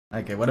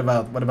Okay, what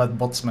about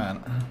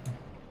Botsman?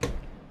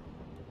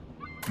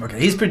 Okay,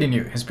 he's pretty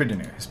new. He's pretty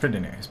new. He's pretty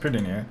new. He's pretty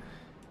new.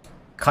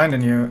 Kinda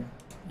new.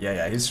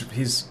 Yeah, he's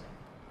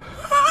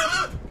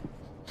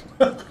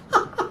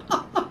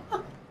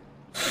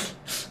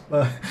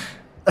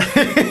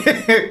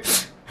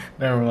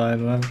Never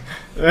mind, man.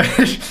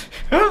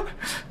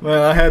 Man,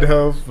 I had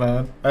hope,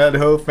 man. I had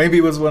hope. Maybe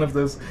it was one of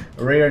those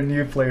rare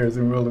new players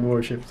in World of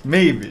Warships.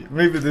 Maybe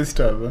this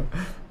time, man.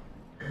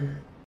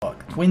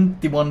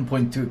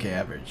 21.2k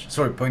average.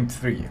 Sorry,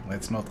 0.3.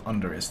 Let's not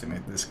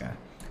underestimate this guy.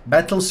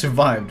 Battle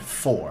survived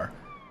 4.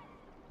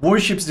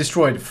 Warships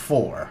destroyed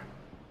 4.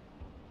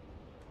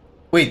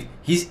 Wait,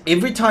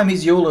 every time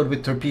he's YOLO'd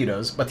with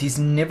torpedoes, but he's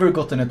never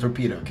gotten a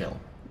torpedo kill.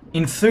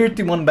 In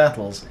 31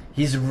 battles,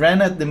 he's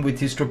ran at them with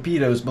his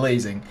torpedoes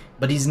blazing,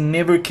 but he's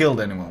never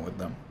killed anyone with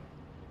them.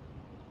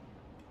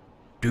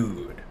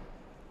 Dude.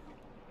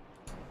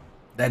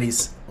 That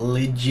is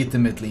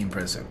legitimately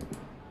impressive.